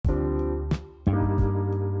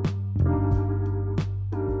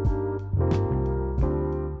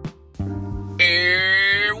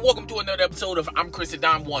another episode of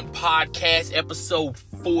ImChrisDaDon1 podcast, episode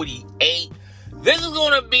 48. This is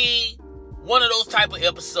going to be one of those type of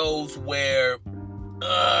episodes where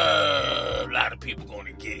a lot of people going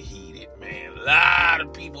to get heated, man. A lot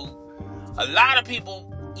of people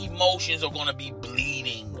emotions are going to be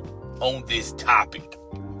bleeding on this topic,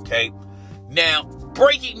 okay? Now,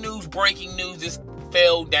 breaking news. This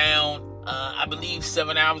fell down, I believe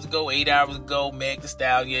 8 hours ago. Meg Thee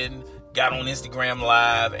Stallion got on Instagram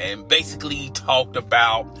Live and basically talked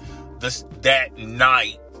about that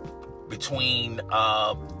night between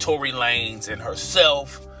Tory Lanez and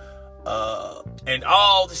herself. And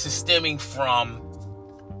all this is stemming from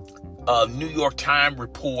a New York Times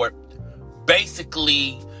report.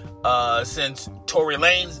 Basically, since Tory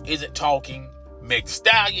Lanez isn't talking, Meg Thee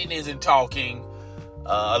Stallion isn't talking,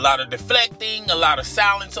 a lot of deflecting, a lot of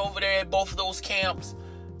silence over there at both of those camps.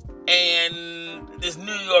 And this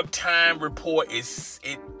New York Times report if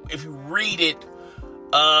you read it,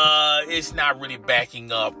 it's not really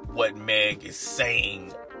backing up what Meg is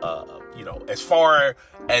saying, as far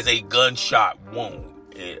as a gunshot wound.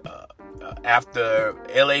 After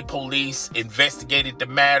LA police investigated the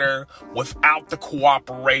matter without the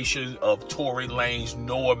cooperation of Tory Lanez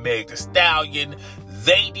nor Meg Thee Stallion,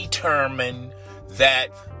 they determined that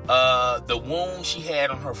the wounds she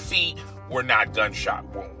had on her feet were not gunshot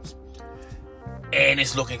wounds. And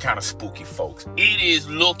it's looking kind of spooky, folks. It is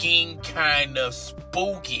looking kind of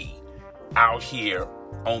spooky out here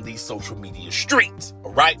on these social media streets,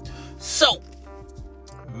 all right? So,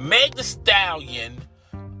 Meg Thee Stallion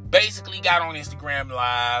basically got on Instagram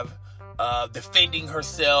Live, defending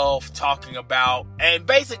herself, talking about, and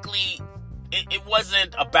basically, it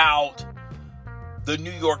wasn't about the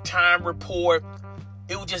New York Times report.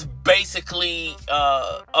 It was just basically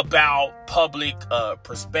about public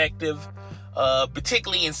perspective,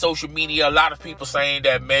 particularly in social media. A lot of people saying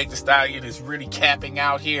that Meg Thee Stallion is really capping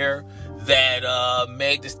out here, that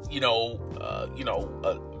Meg Thee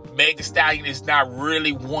Stallion is not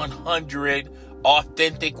really 100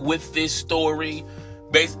 authentic with this story.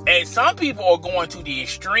 And some people are going to the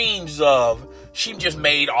extremes of she just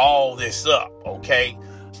made all this up, okay?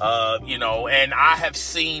 And I have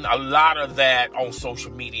seen a lot of that on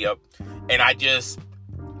social media, and I just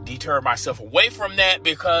deter myself away from that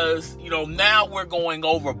because, now we're going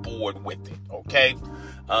overboard with it, okay?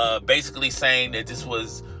 Basically saying that this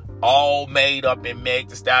was all made up in Meg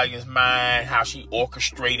Thee Stallion's mind, how she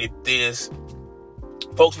orchestrated this.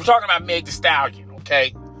 Folks, we're talking about Meg Thee Stallion,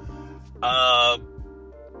 okay?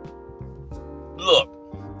 Look,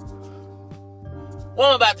 what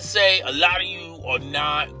I'm about to say, a lot of you are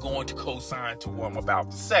not going to co-sign to what I'm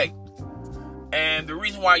about to say. And the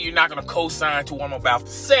reason why you're not going to co-sign to what I'm about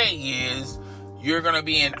to say is you're going to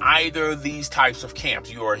be in either of these types of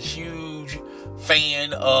camps. You're a huge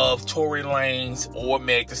fan of Tory Lanez or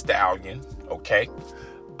Meg Thee Stallion, okay?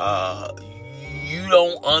 You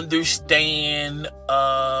don't understand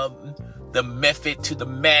the method to the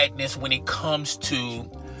madness when it comes to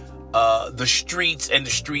the streets and the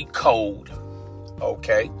street code,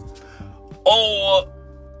 okay? Or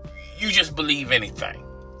you just believe anything,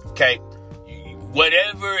 okay?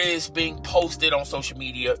 Whatever is being posted on social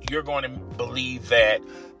media, you're going to believe that.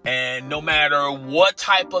 And no matter what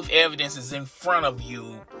type of evidence is in front of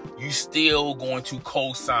you, you're still going to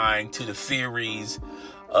co-sign to the theories,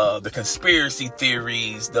 the conspiracy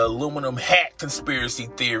theories, the aluminum hat conspiracy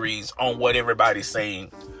theories on what everybody's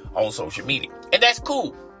saying on social media. And that's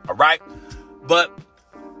cool, all right? But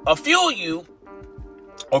a few of you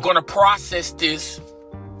are going to process this,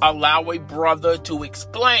 allow a brother to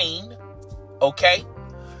explain, okay?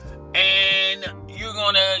 And you're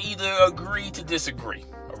going to either agree to disagree,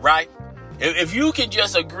 all right? If you can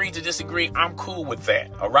just agree to disagree, I'm cool with that,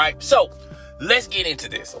 all right? So, let's get into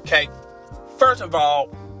this, okay? First of all,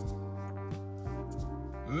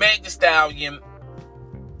 Meg Thee Stallion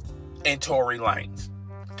and Tory Lanez,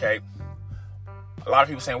 okay? A lot of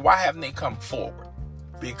people saying, why haven't they come forward?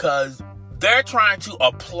 Because they're trying to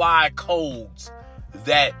apply codes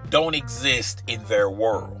that don't exist in their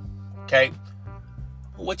world, okay?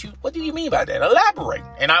 What do you mean by that? Elaborate,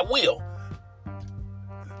 and I will.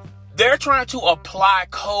 They're trying to apply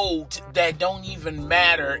codes that don't even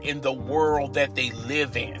matter in the world that they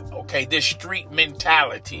live in, okay? This street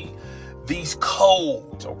mentality, these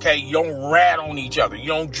codes, okay? You don't rat on each other. You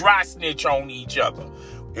don't dry snitch on each other.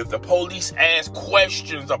 If the police ask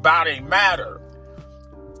questions about a matter,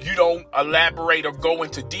 you don't elaborate or go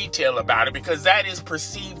into detail about it because that is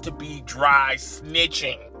perceived to be dry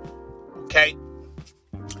snitching, okay?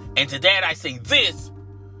 And to that I say this,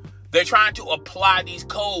 they're trying to apply these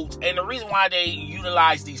codes, and the reason why they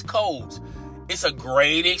utilize these codes it's a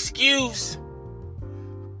great excuse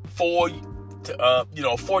for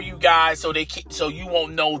for you guys, so you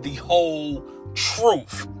won't know the whole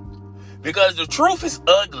truth, because the truth is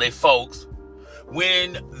ugly, folks.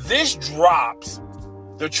 When this drops,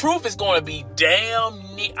 the truth is going to be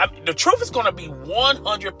the truth is going to be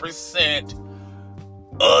 100%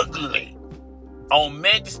 ugly on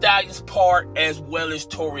Meg Thee Stallion's part as well as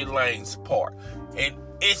Tory Lanez's part. And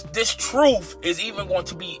this truth is even going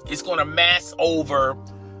to mask over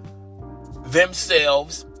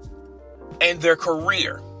themselves and their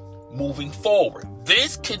career moving forward.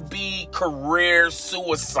 This could be career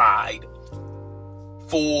suicide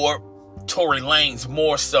for Tory Lanez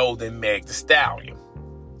more so than Meg Thee Stallion.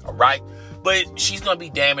 All right? But she's going to be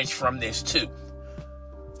damaged from this too.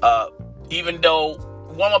 Even though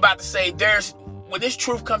what I'm about to say, when this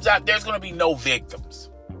truth comes out, there's going to be no victims.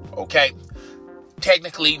 Okay?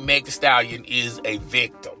 Technically, Meg Thee Stallion is a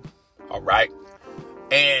victim. All right?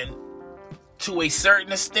 And to a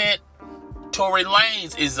certain extent, Tory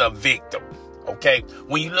Lanez is a victim, okay?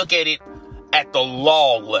 When you look at it at the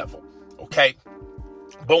law level, okay?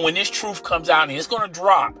 But when this truth comes out and it's going to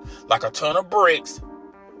drop like a ton of bricks,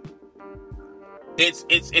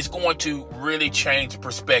 it's going to really change the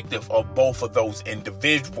perspective of both of those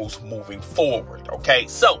individuals moving forward, okay?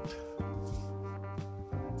 So,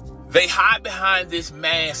 they hide behind this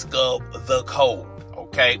mask of the code,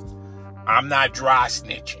 okay? I'm not dry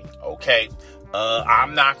snitching, okay?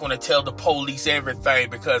 I'm not going to tell the police everything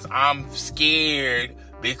because I'm scared,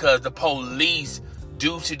 because the police,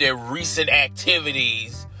 due to their recent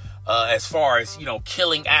activities, as far as,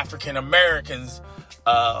 killing African Americans,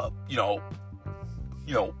 that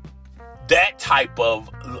type of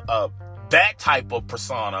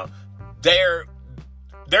persona, they're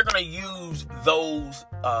going to use those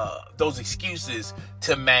excuses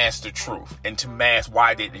to mask the truth and to mask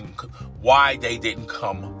why they didn't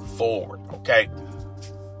come forward. Okay,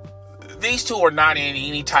 these two are not in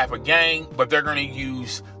any type of gang, but they're going to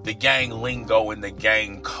use the gang lingo and the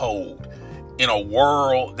gang code in a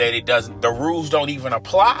world that the rules don't even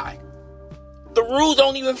apply. The rules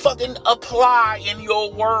don't even fucking apply in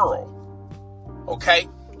your world. Okay,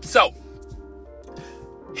 so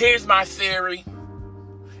here's my theory.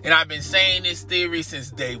 And I've been saying this theory since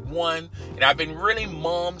day one. And I've been really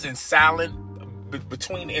mummed and silent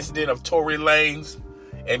between the incident of Tory Lanez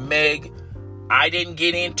and Meg. I didn't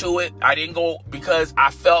get into it. I didn't go because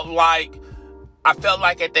I felt like at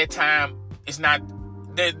that time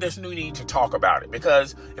there's no need to talk about it.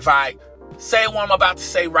 Because if I say what I'm about to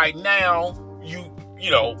say right now,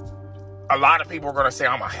 a lot of people are going to say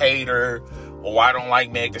I'm a hater, or I don't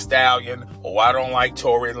like Meg Thee Stallion, or I don't like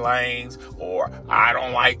Tory Lanez, or I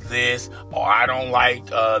don't like this, or I don't like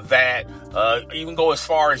that. Even go as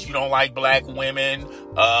far as you don't like black women,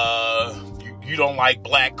 you don't like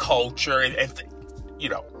black culture, and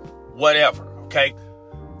whatever, okay?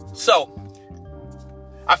 So,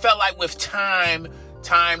 I felt like with time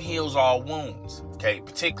heals all wounds, okay?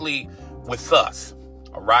 Particularly with us,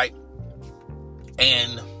 all right?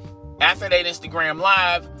 And after that Instagram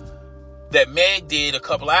Live that Meg did a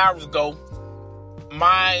couple hours ago,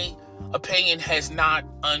 my opinion hasn't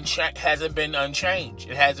been unchanged.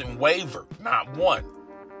 It hasn't wavered, not one.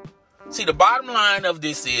 See, the bottom line of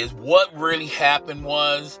this is what really happened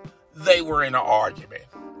was they were in an argument,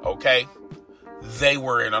 okay? They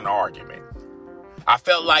were in an argument. I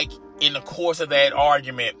felt like in the course of that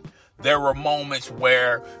argument, there were moments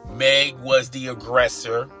where Meg was the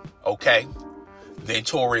aggressor, okay? Then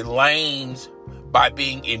Tory Lanez, by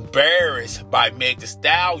being embarrassed by Meg Thee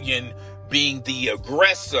Stallion being the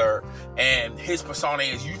aggressor, and his persona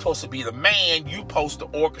is, you supposed to be the man, you supposed to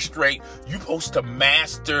orchestrate, you supposed to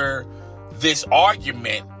master this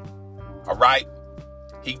argument, all right?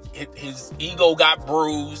 His ego got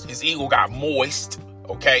bruised, his ego got moist,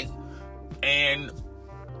 okay? And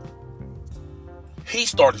he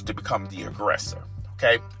started to become the aggressor,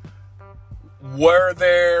 okay? Were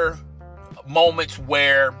there moments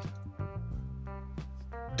where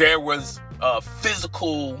there was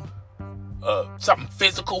something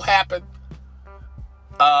physical happened?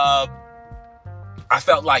 I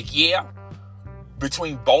felt like, yeah,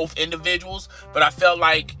 between both individuals, but I felt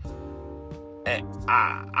like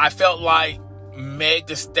Meg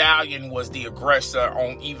Thee Stallion was the aggressor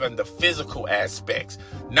on even the physical aspects.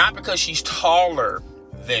 Not because she's taller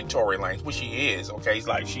than Tory Lanez, which she is, okay? It's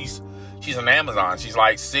like she's an Amazon. She's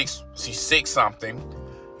like she's 6 something.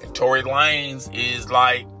 And Tory Lanez is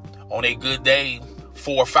like, on a good day,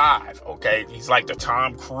 4 or 5, okay? He's like the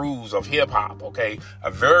Tom Cruise of hip-hop, okay?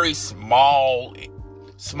 A very small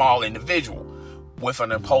individual with a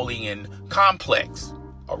Napoleon complex,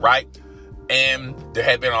 all right? And there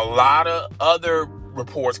had been a lot of other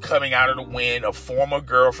reports coming out of the wind of former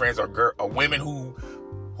girlfriends or women who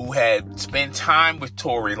had spent time with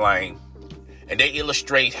Tory Lanez, and they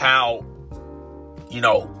illustrate how,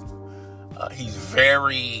 he's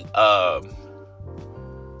very,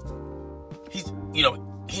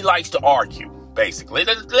 he likes to argue, basically.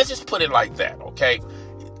 Let's just put it like that, okay?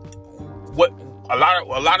 What a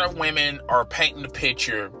lot of women are painting the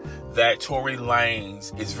picture that Tory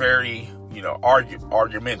Lanez is very,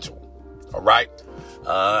 argumental, all right?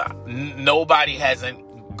 Nobody hasn't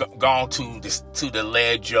gone to the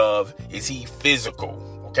ledge of, is he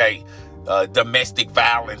physical, okay? Domestic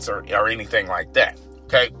violence or anything like that,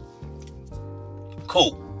 okay?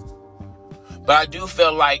 Cool. But I do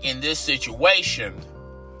feel like in this situation,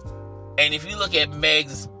 and if you look at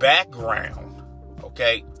Meg's background,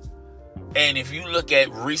 okay, and if you look at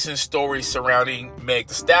recent stories surrounding Meg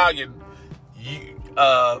Thee Stallion,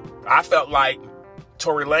 I felt like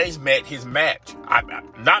Tory Lanez met his match.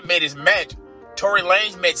 Not met his match. Tory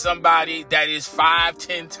Lanez met somebody that is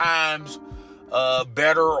 5-10 times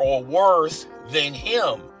better or worse than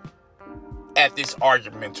him at this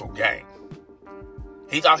argumental game.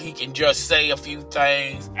 He thought he can just say a few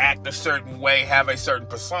things, act a certain way, have a certain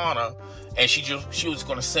persona, and she was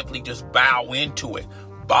going to simply just bow into it,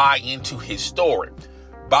 buy into his story,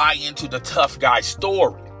 buy into the tough guy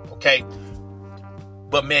story, okay?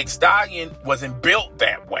 But Meg Thee Stallion wasn't built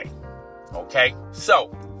that way, okay?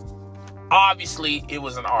 So, obviously, it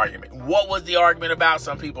was an argument. What was the argument about?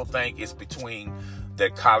 Some people think it's between the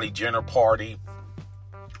Kylie Jenner party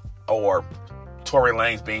or Tory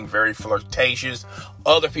Lanez being very flirtatious.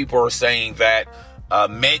 Other people are saying that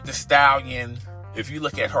Meg Thee Stallion, if you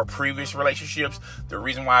look at her previous relationships, the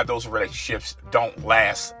reason why those relationships don't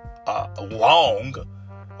last long,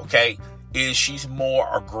 okay, is she's more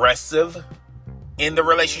aggressive in the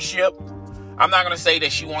relationship. I'm not going to say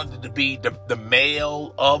that she wanted to be the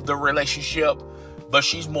male of the relationship, but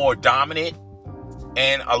she's more dominant.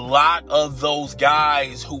 And a lot of those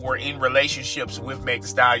guys who were in relationships with Meg Thee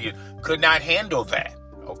Stallion could not handle that,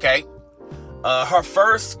 okay? Her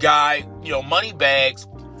first guy, Moneybags,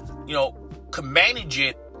 could manage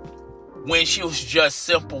it when she was just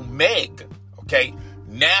simple Meg, okay?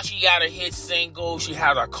 Now she got a hit single. She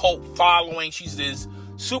has a cult following. She's this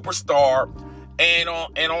superstar. And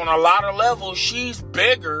on a lot of levels, she's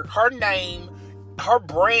bigger. Her name, her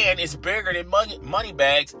brand is bigger than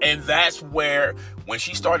Moneybags. And that's where, when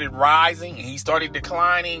she started rising and he started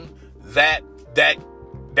declining, that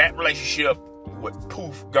relationship was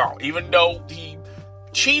poof, gone. Even though he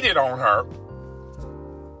cheated on her,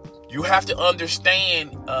 you have to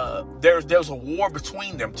understand there's a war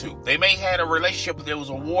between them two. They may have had a relationship, but there was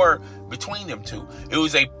a war between them two. It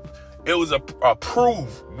was a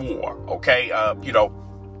prove war, okay?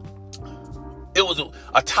 It was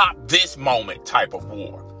a top this moment type of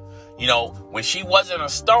war. When she wasn't a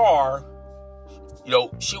star,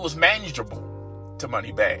 she was manageable to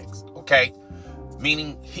Moneybags, okay?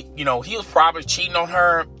 Meaning, he was probably cheating on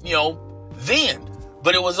her, then.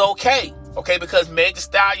 But it was okay, because Meg Thee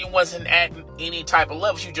Stallion wasn't at any type of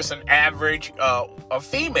level. She was just an average a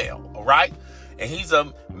female, all right? And he's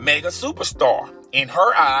a mega superstar. In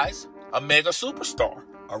her eyes, a mega superstar,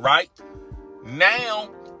 all right? Now,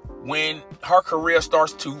 when her career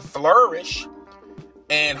starts to flourish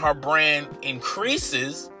and her brand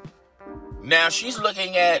increases, now she's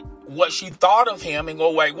looking at what she thought of him and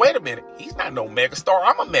go, wait a minute, he's not no megastar,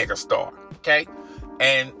 I'm a megastar, okay?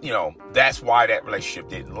 And, that's why that relationship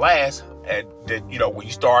didn't last. And that, when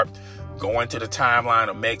you start going to the timeline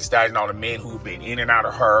of Meg Thee Stallion and all the men who've been in and out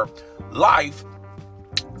of her life,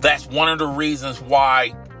 that's one of the reasons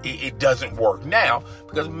why it doesn't work now,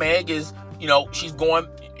 because Meg is, she's going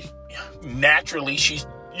naturally. She's,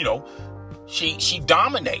 she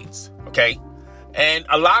dominates. Okay. And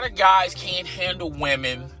a lot of guys can't handle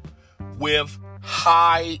women with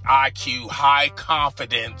high IQ, high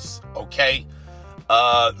confidence. Okay.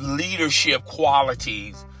 Leadership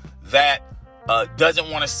qualities that, doesn't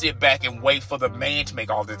want to sit back and wait for the man to make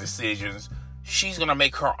all the decisions. She's going to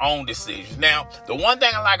make her own decisions. Now, the one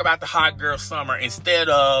thing I like about the Hot Girl Summer, instead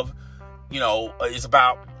of, it's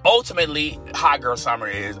about, ultimately, Hot Girl Summer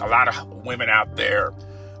is a lot of women out there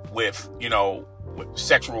with, with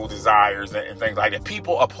sexual desires and things like that.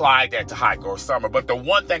 People applied that to Hot Girl Summer. But the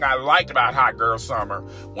one thing I liked about Hot Girl Summer,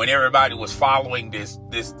 when everybody was following this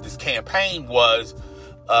campaign, was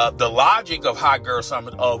the logic of Hot Girl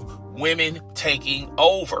Summer of women taking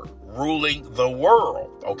over, ruling the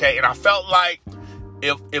world, okay? And I felt like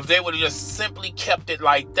if they would have just simply kept it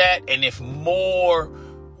like that, and if more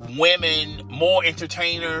women, more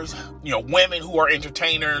entertainers, women who are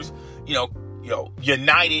entertainers,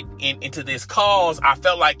 united into this cause, I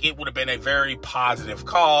felt like it would have been a very positive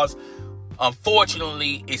cause.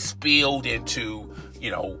 Unfortunately, it spilled into,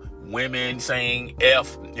 women saying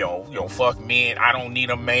F, fuck men, I don't need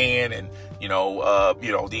a man, and,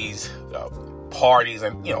 these parties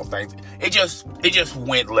and, things. It just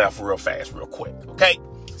went left real fast, real quick. Okay.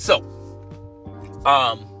 So,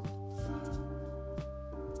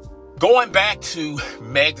 going back to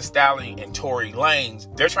Meg Thee Stallion and Tory Lanez,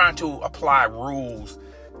 they're trying to apply rules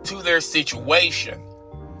to their situation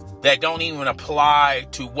that don't even apply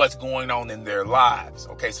to what's going on in their lives.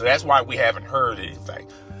 Okay, so that's why we haven't heard anything.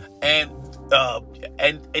 And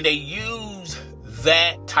they use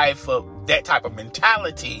that type of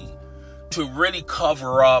mentality to really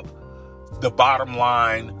cover up the bottom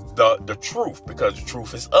line, the truth, because the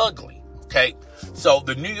truth is ugly. Okay, so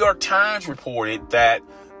the New York Times reported that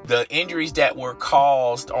the injuries that were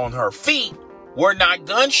caused on her feet were not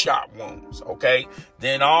gunshot wounds. Okay,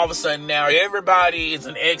 then all of a sudden now everybody is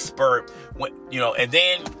an expert. And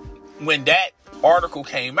then when that article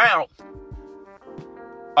came out,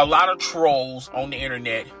 a lot of trolls on the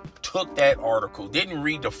internet took that article, didn't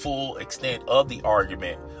read the full extent of the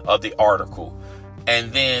argument of the article,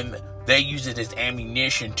 and then they used it as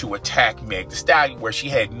ammunition to attack Meg Thee Stallion, where she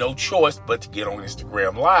had no choice but to get on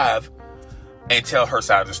Instagram Live and tell her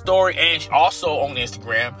side of the story, and also on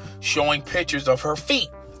Instagram showing pictures of her feet.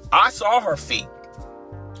 I saw her feet.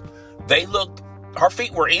 Her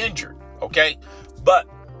feet were injured, okay? But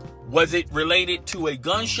was it related to a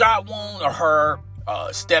gunshot wound or her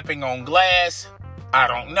stepping on glass? I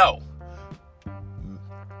don't know.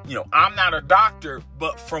 I'm not a doctor,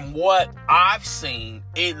 but from what I've seen,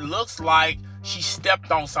 it looks like she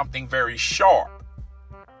stepped on something very sharp.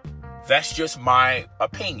 That's just my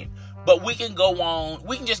opinion. But we can go on.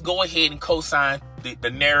 We can just go ahead and co-sign the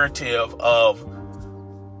narrative of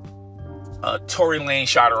Tory Lanez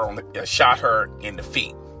shot her in the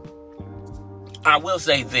feet. I will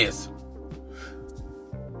say this: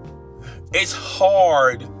 it's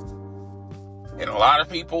hard, and a lot of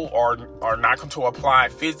people are not going to apply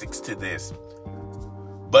physics to this,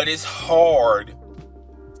 but it's hard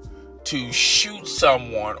to shoot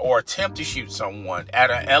someone or attempt to shoot someone at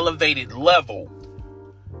an elevated level,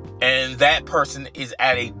 and that person is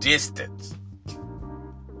at a distance.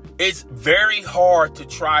 It's very hard to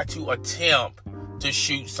try to attempt to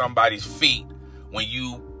shoot somebody's feet when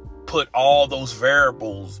you put all those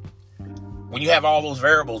variables, when you have all those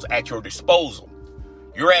variables at your disposal.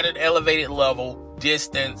 You're at an elevated level,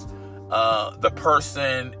 distance. The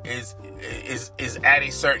person is at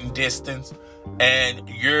a certain distance, and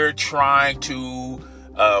you're trying to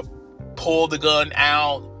pull the gun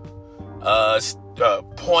out,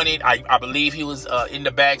 point it. I believe he was in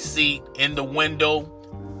the back seat, in the window.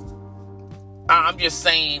 I'm just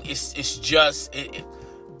saying, it's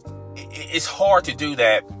hard to do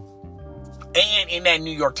that. And in that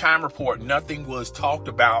New York Times report, nothing was talked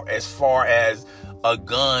about as far as a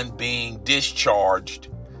gun being discharged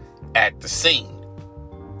at the scene.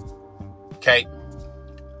 Okay.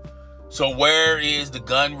 So where is the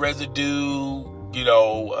gun residue?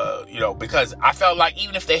 Because I felt like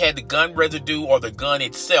even if they had the gun residue or the gun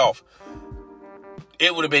itself,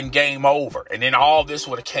 it would have been game over. And then all this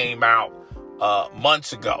would have came out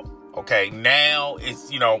months ago. Okay. Now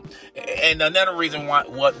it's, and another reason why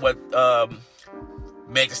what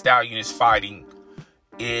Meg Thee Stallion is fighting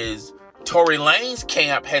is Tory Lanez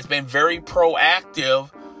camp has been very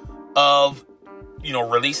proactive of,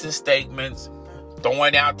 releasing statements,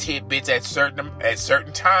 throwing out tidbits at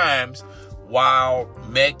certain times, while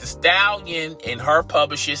Meg Thee Stallion and her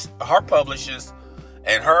publishers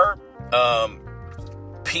and her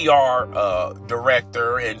PR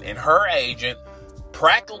director and her agent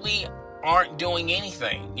practically aren't doing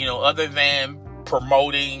anything, other than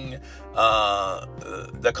promoting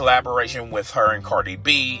the collaboration with her and Cardi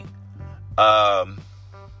B. And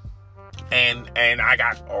I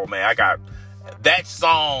got that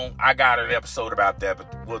song. I got an episode about that,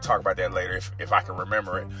 but we'll talk about that later if I can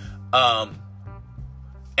remember it.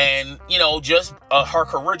 And just her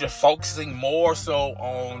career just focusing more so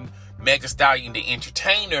on Meg Thee Stallion the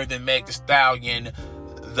entertainer than Meg Thee Stallion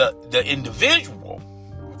the individual.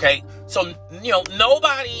 Okay, so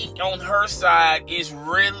nobody on her side is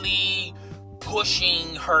really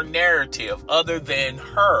pushing her narrative other than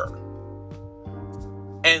her,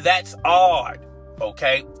 and that's odd.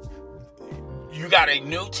 Okay, you got a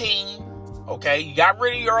new team. Okay, you got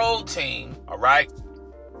rid of your old team. All right,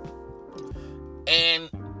 and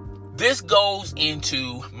this goes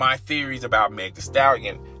into my theories about Meg Thee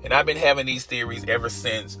Stallion, and I've been having these theories ever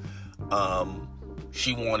since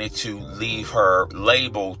she wanted to leave her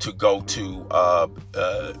label to go to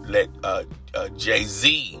let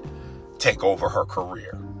Jay-Z take over her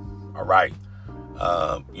career. All right.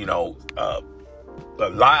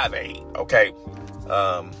 Live Aid. Okay.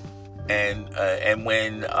 And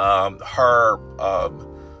when her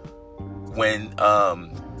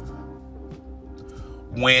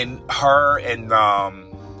and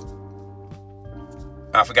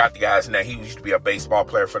I forgot the guy's name. He used to be a baseball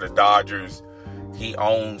player for the Dodgers. He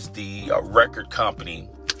owns the record company.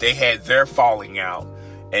 They had their falling out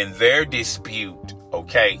and their dispute.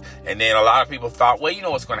 Okay. And then a lot of people thought, well, you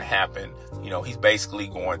know what's going to happen? He's basically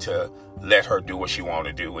going to let her do what she wants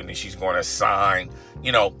to do. And then she's going to sign,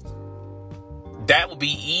 that would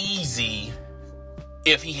be easy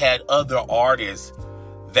if he had other artists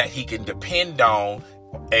that he can depend on,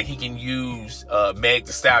 and he can use Meg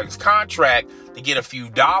Thee Stallion's contract to get a few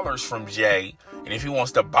dollars from Jay. And if he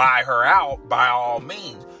wants to buy her out, by all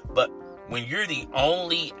means. But when you're the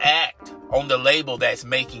only act on the label that's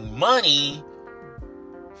making money,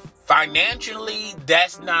 financially,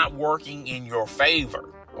 that's not working in your favor.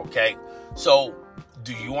 Okay? So,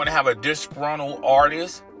 do you want to have a disgruntled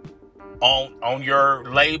artist on your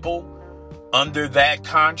label under that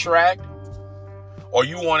contract? Or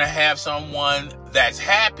you want to have someone that's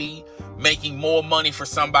happy making more money for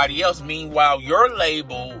somebody else? Meanwhile, your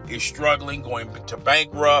label is struggling, going to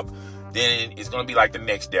bankrupt. Then it's going to be like the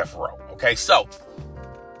next death row. Okay, so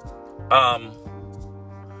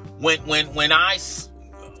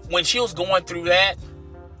when she was going through that,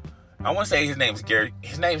 I want to say his name's Gary.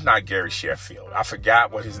 His name's not Gary Sheffield. I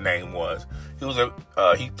forgot what his name was. He was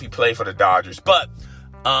he played for the Dodgers. But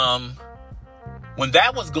when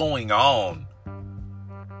that was going on,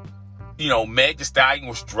 Meg Thee Stallion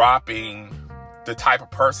was dropping the type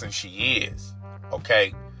of person she is.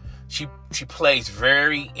 Okay, she plays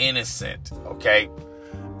very innocent. Okay,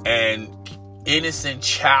 and innocent,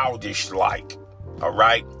 childish like. All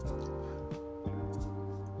right.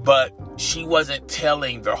 But she wasn't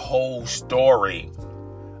telling the whole story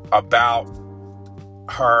about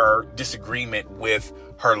her disagreement with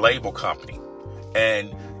her label company.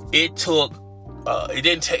 And it took, it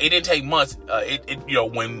didn't take months.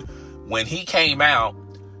 When he came out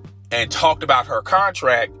and talked about her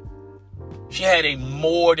contract, she had a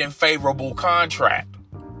more than favorable contract.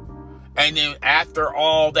 And then after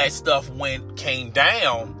all that stuff came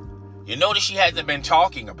down, you notice she hasn't been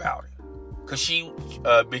talking about it.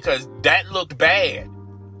 Because that looked bad.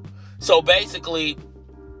 So basically,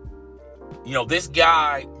 this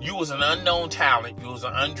guy, you was an unknown talent. You was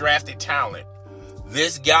an undrafted talent.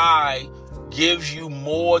 This guy gives you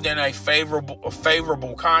more than a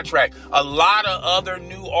favorable contract. A lot of other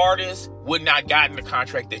new artists would not gotten the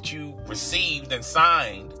contract that you received and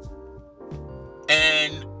signed.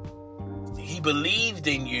 And he believed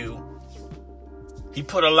in you. He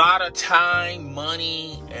put a lot of time,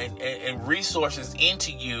 money, and resources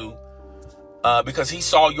into you because he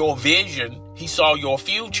saw your vision. He saw your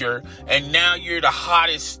future. And now you're the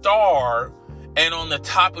hottest star. And on the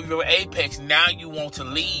top of your apex, now you want to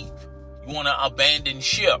leave. You want to abandon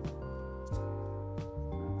ship.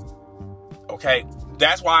 Okay?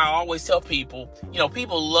 That's why I always tell people,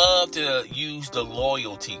 people love to use the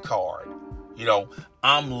loyalty card.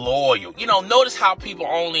 I'm loyal. Notice how people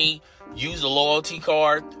only use a loyalty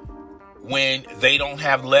card when they don't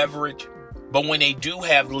have leverage. But when they do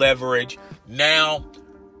have leverage, now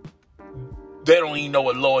they don't even know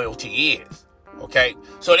what loyalty is. Okay?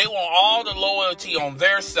 So they want all the loyalty on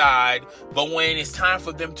their side, but when it's time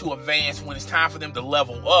for them to advance, when it's time for them to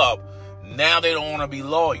level up, now they don't want to be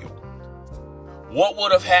loyal. What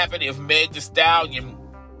would have happened if Meg Thee Stallion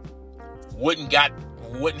wouldn't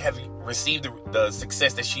have received the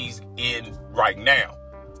success that she's in right now?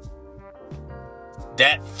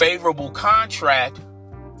 That favorable contract,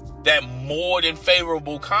 that more than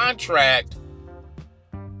favorable contract,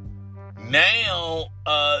 now,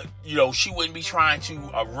 she wouldn't be trying to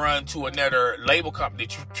run to another label company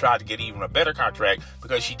to try to get even a better contract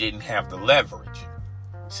because she didn't have the leverage.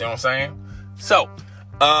 See what I'm saying? So,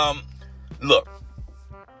 look,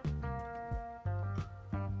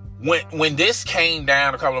 when this came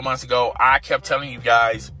down a couple of months ago, I kept telling you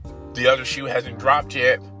guys, the other shoe hasn't dropped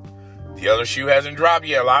yet. The other shoe hasn't dropped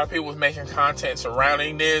yet. A lot of people was making content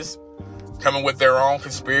surrounding this, coming with their own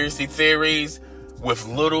conspiracy theories with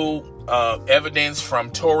little evidence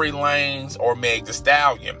from Tory Lanez or Meg Thee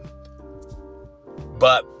Stallion.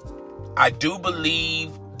 But I do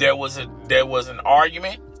believe there was an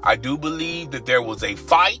argument. I do believe that there was a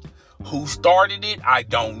fight. Who started it, I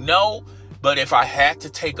don't know. But if I had to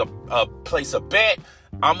place a bet,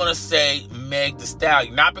 I'm going to say Meg Thee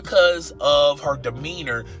Stallion. Not because of her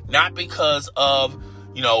demeanor, not because of,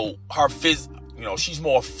 her she's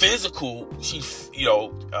more physical. She's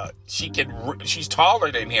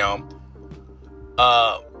taller than him.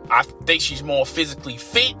 I think she's more physically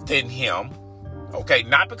fit than him. Okay,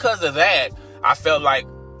 not because of that. I felt like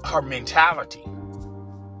her mentality.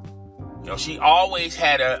 She always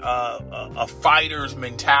had a fighter's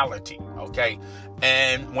mentality. Okay,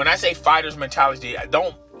 and when I say fighter's mentality,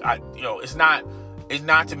 it's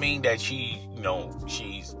not to mean that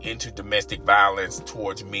she's into domestic violence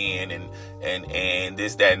towards men and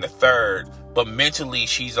this, that, and the third. But mentally,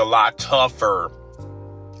 she's a lot tougher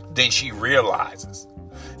than she realizes.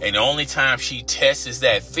 And the only time she tests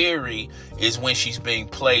that theory is when she's being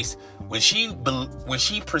placed, when she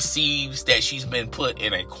perceives that she's been put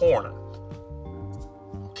in a corner.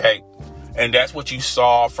 Okay? And that's what you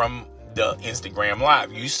saw from the Instagram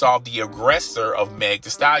Live. You saw the aggressor of Meg Thee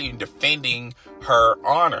Stallion defending her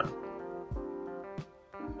honor.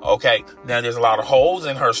 Okay? Now, there's a lot of holes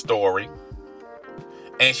in her story.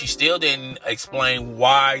 And she still didn't explain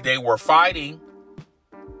why they were fighting,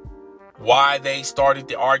 why they started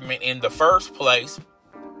the argument in the first place.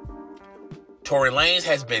 Tory Lanez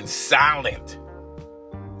has been silent.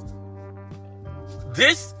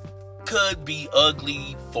 This could be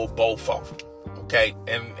ugly for both of them. Okay?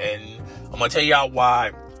 And I'm going to tell y'all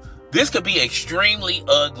why. This could be extremely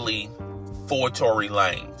ugly for Tory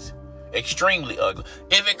Lanez. Extremely ugly.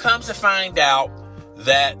 If it comes to find out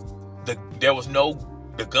that the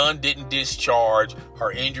gun didn't discharge,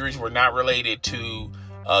 her injuries were not related to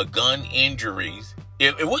gun injuries.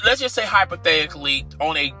 Let's just say hypothetically,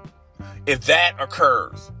 if that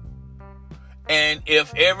occurs, and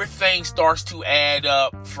if everything starts to add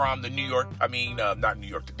up from the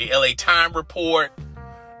the LA Times report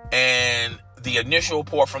and the initial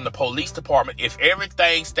report from the police department, if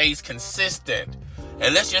everything stays consistent,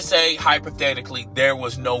 and let's just say hypothetically there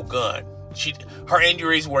was no gun, her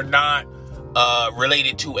injuries were not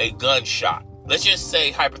related to a gunshot. Let's just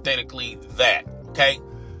say hypothetically that, okay?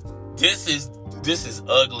 This is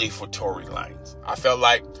ugly for Tory Lanez. I felt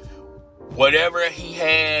like whatever he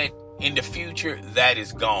had in the future, that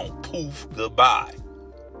is gone. Poof, goodbye.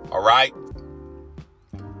 All right?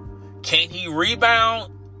 Can he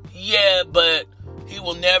rebound? Yeah, but he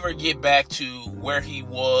will never get back to where he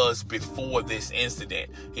was before this incident.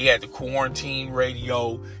 He had the quarantine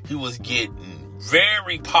radio. He was getting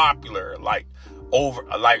very popular, like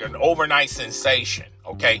an overnight sensation.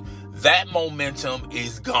 Okay? That momentum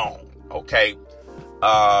is gone. Okay?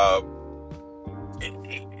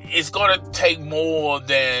 It's going to take more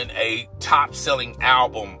than a top-selling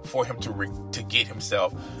album for him to get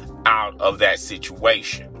himself out of that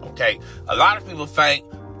situation. Okay? A lot of people think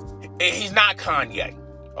he's not Kanye.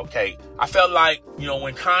 Okay? I felt like,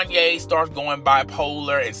 when Kanye starts going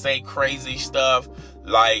bipolar and say crazy stuff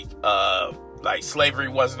like slavery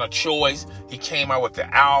wasn't a choice, he came out with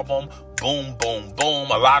the album, boom, boom,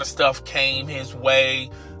 boom. A lot of stuff came his way.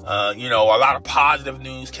 A lot of positive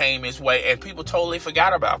news came his way, and people totally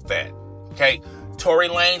forgot about that. Okay, Tory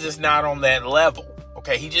Lanez is not on that level.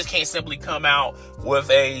 Okay, he just can't simply come out with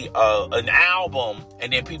an album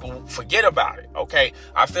and then people forget about it. Okay,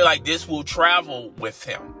 I feel like this will travel with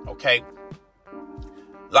him. Okay,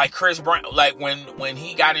 like Chris Brown, like when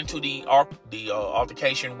he got into the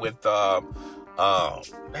altercation with I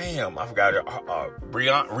forgot it.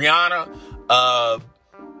 Rihanna.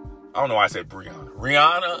 I don't know why I said Brianna.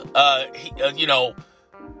 Rihanna,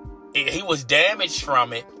 he was damaged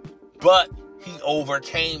from it, but he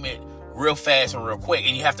overcame it real fast and real quick.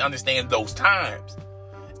 And you have to understand those times.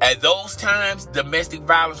 At those times, domestic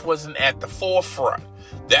violence wasn't at the forefront.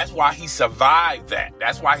 That's why he survived that.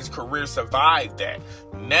 That's why his career survived that.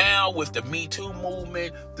 Now, with the Me Too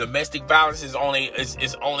movement, domestic violence is on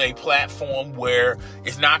a platform where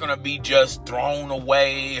it's not going to be just thrown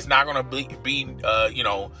away. It's not going to be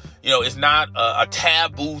it's not a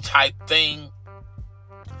taboo type thing.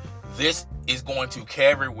 This is going to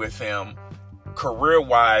carry with him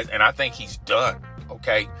career-wise, and I think he's done.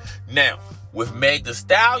 Okay? Now, with Meg Thee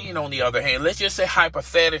Stallion, on the other hand, let's just say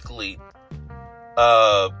hypothetically,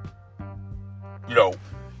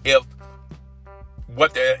 if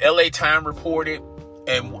what the LA Times reported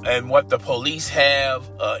and what the police have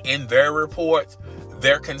in their reports,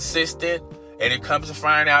 they're consistent, and it comes to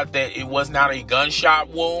find out that it was not a gunshot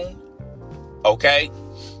wound, okay?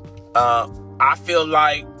 I feel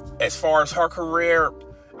like as far as her career,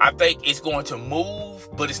 I think it's going to move,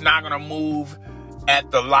 but it's not going to move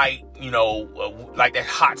at the like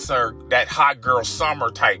that hot girl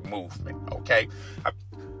summer type movement, okay?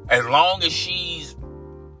 As long as she's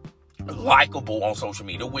likable on social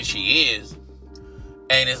media, which she is,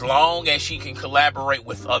 and as long as she can collaborate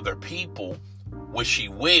with other people, which she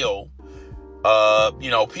will,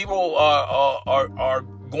 people are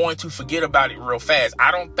going to forget about it real fast.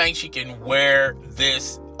 I don't think she can wear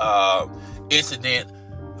this incident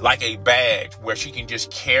like a badge where she can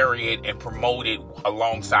just carry it and promote it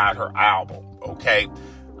alongside her album. Okay.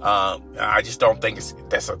 I just don't think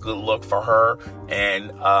that's a good look for her. And,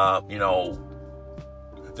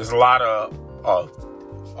 there's a lot of,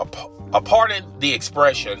 pardon the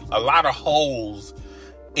expression, a lot of holes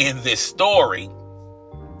in this story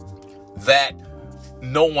that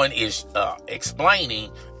no one is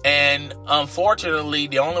explaining. And unfortunately,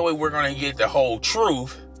 the only way we're going to get the whole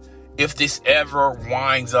truth if this ever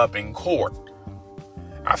winds up in court.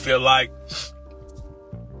 I feel like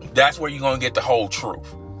that's where you're going to get the whole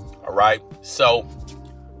truth. All right. So,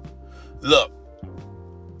 look,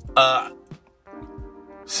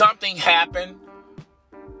 something happened.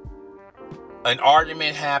 An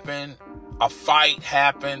argument happened. A fight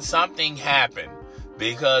happened. Something happened.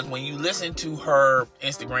 Because when you listen to her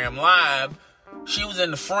Instagram Live, she was in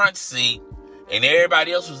the front seat and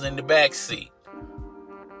everybody else was in the back seat.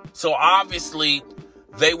 So obviously,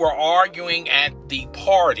 they were arguing at the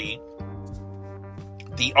party.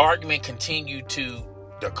 The argument continued to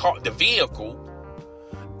the vehicle,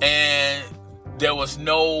 and there was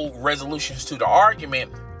no resolutions to the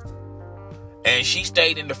argument. And she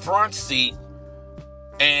stayed in the front seat,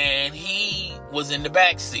 and he was in the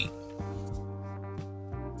back seat.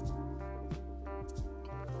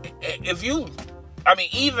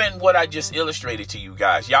 Even what I just illustrated to you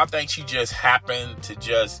guys, y'all think she just happened to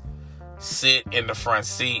just sit in the front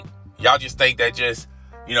seat? Y'all just think that just,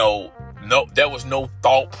 there was no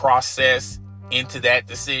thought process into that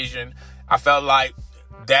decision? I felt like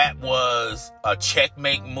that was a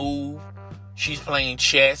checkmate move. She's playing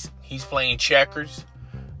chess. He's playing checkers.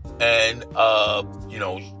 And,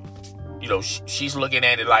 she's looking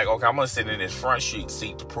at it like, okay, I'm going to sit in this front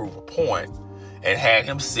seat to prove a point, and had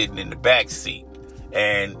him sitting in the back seat.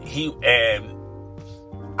 And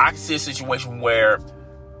I can see a situation where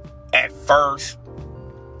at first,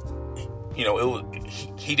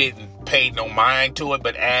 he didn't pay no mind to it,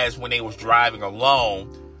 but when they was driving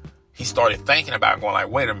along, he started thinking about it, going like,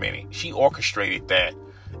 wait a minute, she orchestrated that.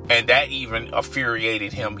 And that even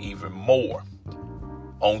infuriated him even more.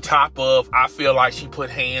 On top of, I feel like she put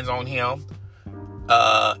hands on him.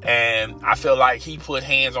 And I feel like he put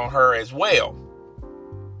hands on her as well.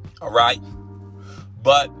 All right.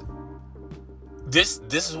 But this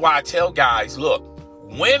is why I tell guys, look,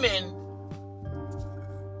 women,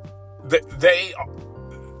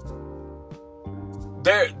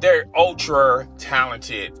 they're ultra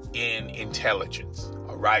talented in intelligence.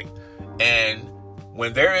 All right. And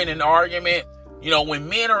when they're in an argument, when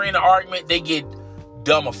men are in an argument, they get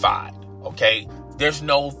dumbified. Okay. There's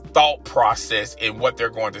no thought process in what they're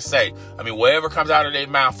going to say. Whatever comes out of their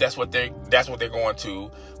mouth, that's what's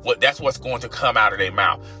going to come out of their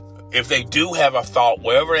mouth. If they do have a thought,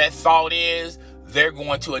 whatever that thought is, they're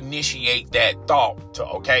going to initiate that thought.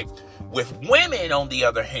 Okay. With women, on the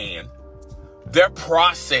other hand, they're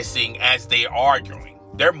processing as they're arguing.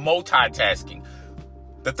 They're multitasking.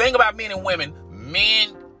 The thing about men and women,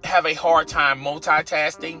 men have a hard time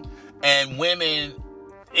multitasking, and women,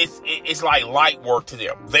 it's like light work to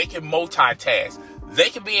them. They can multitask. They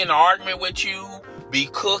can be in an argument with you, be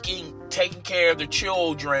cooking, taking care of the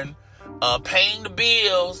children, paying the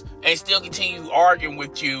bills, and still continue arguing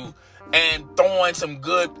with you and throwing some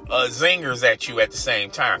good zingers at you at the same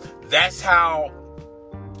time. That's how,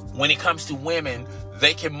 when it comes to women,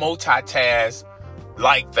 they can multitask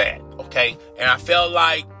like that. Okay. And I felt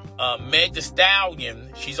like Meg Thee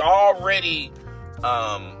Stallion, she's already,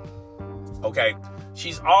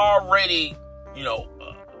 she's already,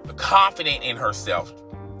 confident in herself.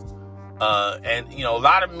 And a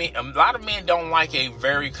lot of men don't like a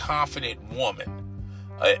very confident woman,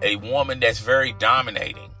 a woman that's very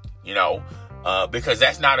dominating, because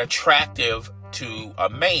that's not attractive to a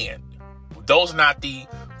man. Those are not the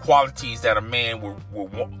qualities that a man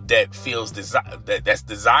that feels that's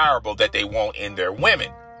desirable, that they want in their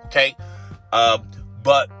women. Okay.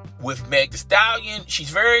 But with Meg Thee Stallion, she's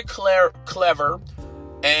very clever,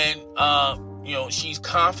 and, she's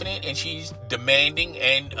confident, and she's demanding,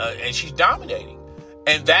 and she's dominating.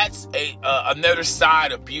 And that's another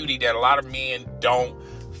side of beauty that a lot of men don't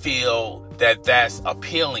feel that's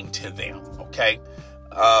appealing to them. Okay.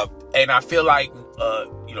 And I feel like,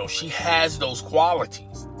 she has those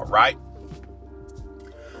qualities. All right.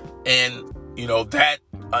 And, that,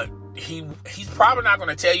 he's probably not going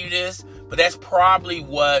to tell you this, but that's probably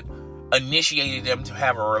what initiated them to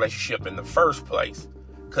have a relationship in the first place,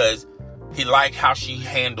 because he liked how she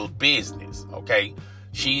handled business. Okay,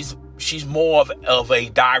 she's more of a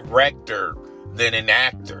director than an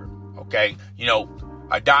actor. Okay, you know,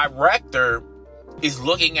 a director is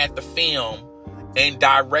looking at the film and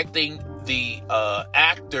directing the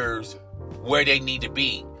actors where they need to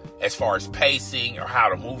be, as far as pacing or how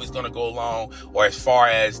the movie's going to go along, or as far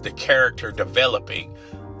as the character developing.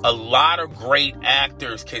 A lot of great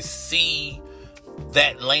actors can see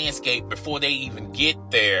that landscape before they even get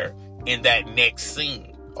there in that next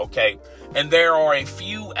scene, okay? And there are a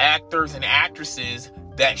few actors and actresses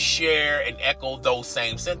that share and echo those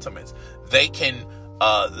same sentiments. They can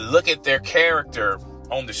look at their character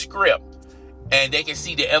on the script, and they can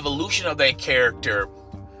see the evolution of that character,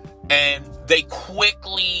 and they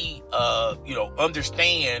quickly,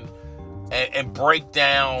 understand and break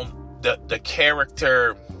down the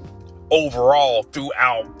character overall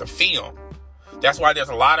throughout the film. That's why there's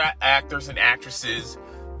a lot of actors and actresses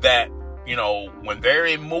that, you know, when they're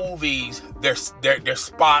in movies, they're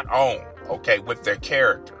spot on, okay, with their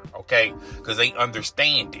character, okay, because they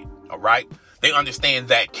understand it, all right? They understand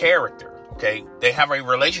that character, okay? They have a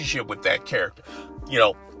relationship with that character. You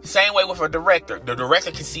know, same way with a director. The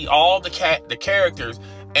director can see all the characters,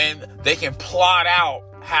 and they can plot out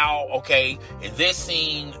how, okay, in this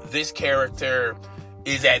scene, this character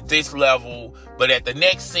is at this level, but at the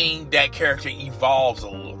next scene, that character evolves a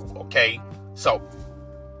little, okay? So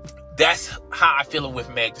that's how I feel it with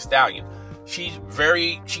Meg Thee Stallion. She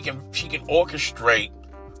can orchestrate,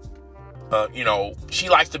 she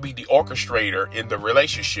likes to be the orchestrator in the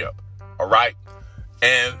relationship, all right?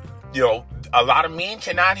 And, you know, a lot of men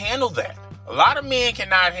cannot handle that. All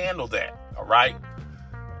right?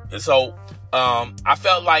 And so, I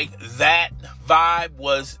felt like that vibe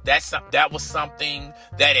was something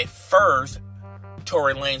that at first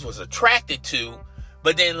Tory Lanez was attracted to,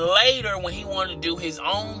 but then later when he wanted to do his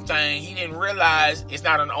own thing, he didn't realize it's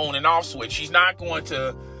not an on and off switch. She's not going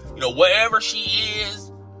to, whatever she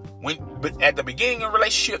is, but at the beginning of a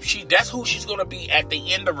relationship, that's who she's going to be at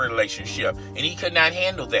the end of a relationship, and he could not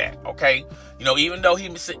handle that. Okay, even though he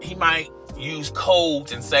might use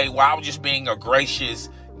codes and say, "Well, I was just being a gracious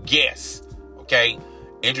guest." Okay,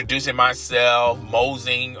 introducing myself,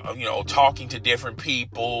 moseying, talking to different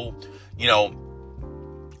people,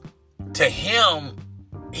 to him,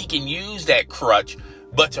 he can use that crutch,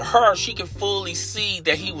 but to her, she can fully see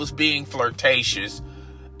that he was being flirtatious.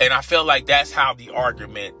 And I feel like that's how the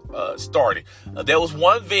argument started. There was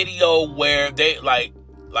one video where they, like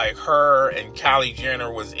her and Kylie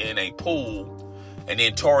Jenner was in a pool, and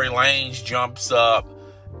then Tory Lanez jumps up,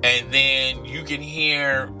 and then you can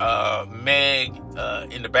hear Meg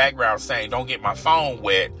in the background saying, "Don't get my phone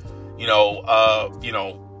wet," and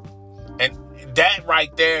that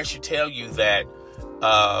right there should tell you that,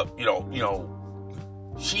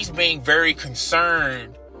 she's being very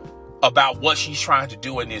concerned about what she's trying to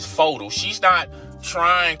do in this photo. She's not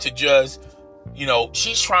trying to just,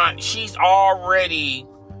 she's already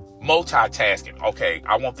multitasking. Okay,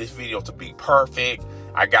 I want this video to be perfect.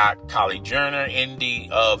 I got Kylie Jenner in the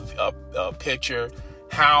picture.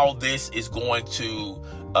 How this is going to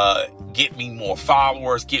get me more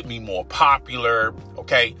followers, get me more popular,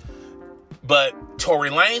 okay? But Tory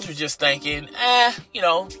Lanez was just thinking,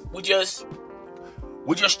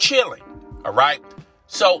 we're just chilling, all right?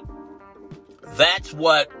 So that's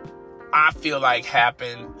what I feel like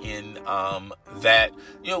happened in that.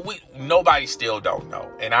 Nobody still don't know,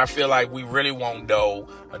 and I feel like we really won't know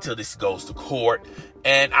until this goes to court.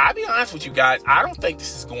 And I'll be honest with you guys, I don't think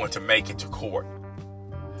this is going to make it to court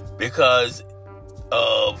because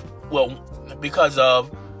of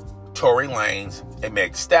Tory Lanez and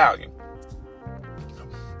Meg Thee Stallion.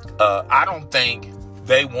 I don't think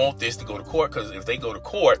they want this to go to court, because if they go to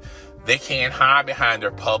court, they can't hide behind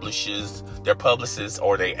their publicists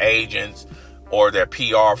or their agents or their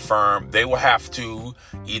PR firm. They will have to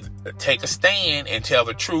either take a stand and tell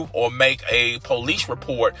the truth or make a police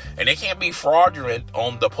report. And they can't be fraudulent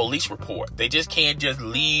on the police report. They just can't just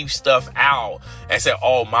leave stuff out and say,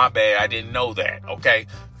 "Oh, my bad, I didn't know that." Okay?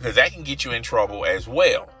 Because that can get you in trouble as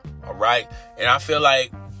well. All right? And I feel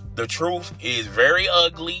like the truth is very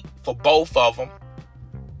ugly for both of them.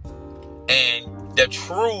 And the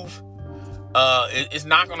truth it's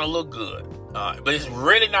not going to look good. But it's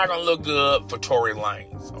really not going to look good for Tory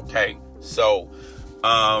Lanez. Okay? So,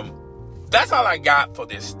 that's all I got for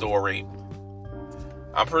this story.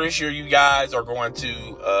 I'm pretty sure you guys are going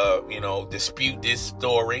to, dispute this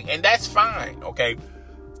story. And that's fine. Okay?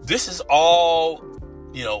 This is all,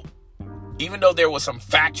 even though there was some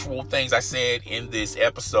factual things I said in this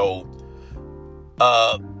episode,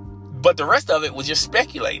 But the rest of it was just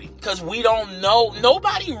speculating, because we don't know.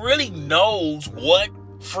 Nobody really knows what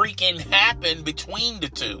freaking happened between the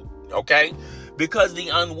two, okay? Because the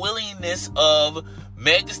unwillingness of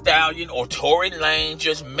Meg Thee Stallion or Tory Lanez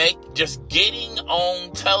just getting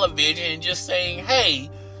on television and just saying, hey,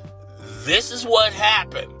 this is what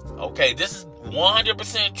happened, okay? This is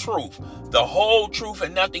 100% truth. The whole truth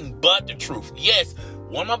and nothing but the truth. Yes,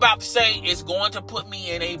 what I'm about to say is going to put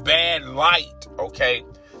me in a bad light, okay?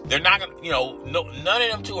 They're not going to, none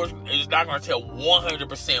of them two is not going to tell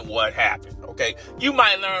 100% what happened, okay? You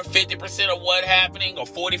might learn 50% of what happening or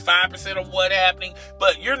 45% of what happening,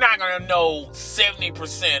 but you're not going to know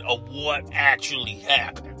 70% of what actually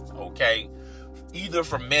happened, okay? Either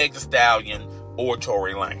from Meg Thee Stallion or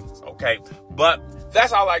Tory Lanez, okay? But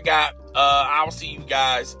that's all I got. I'll see you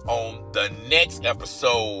guys on the next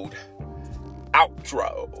episode.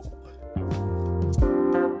 Outro.